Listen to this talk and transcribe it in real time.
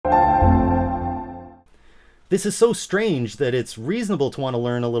This is so strange that it's reasonable to want to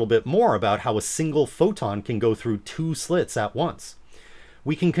learn a little bit more about how a single photon can go through two slits at once.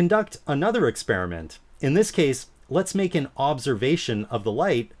 We can conduct another experiment. In this case, let's make an observation of the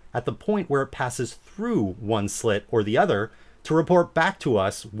light at the point where it passes through one slit or the other to report back to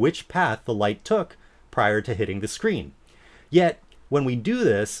us which path the light took prior to hitting the screen. Yet, when we do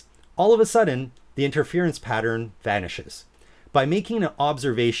this, all of a sudden, the interference pattern vanishes. By making an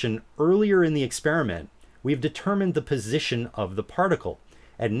observation earlier in the experiment, we've determined the position of the particle,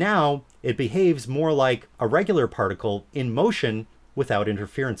 and now it behaves more like a regular particle in motion without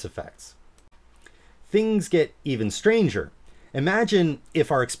interference effects. Things get even stranger. Imagine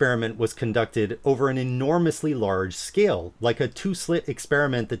if our experiment was conducted over an enormously large scale, like a two-slit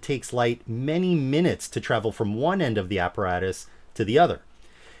experiment that takes light many minutes to travel from one end of the apparatus to the other.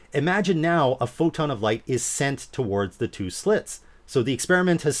 Imagine now a photon of light is sent towards the two slits, so the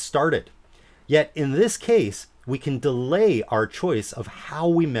experiment has started. Yet in this case, we can delay our choice of how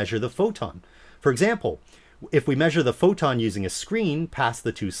we measure the photon. For example, if we measure the photon using a screen past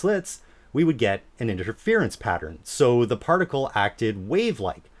the two slits, we would get an interference pattern, so the particle acted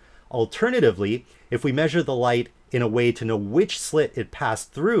wave-like. Alternatively, if we measure the light in a way to know which slit it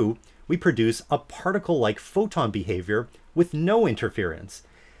passed through, we produce a particle-like photon behavior with no interference.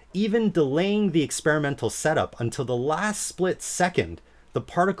 Even delaying the experimental setup until the last split second, the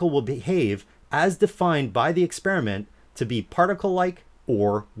particle will behave as defined by the experiment to be particle-like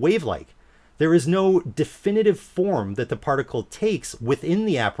or wave-like. There is no definitive form that the particle takes within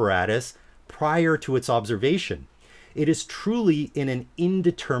the apparatus prior to its observation. It is truly in an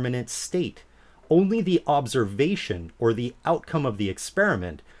indeterminate state. Only the observation or the outcome of the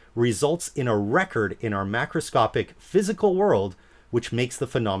experiment results in a record in our macroscopic physical world, which makes the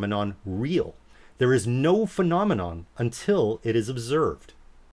phenomenon real. There is no phenomenon until it is observed.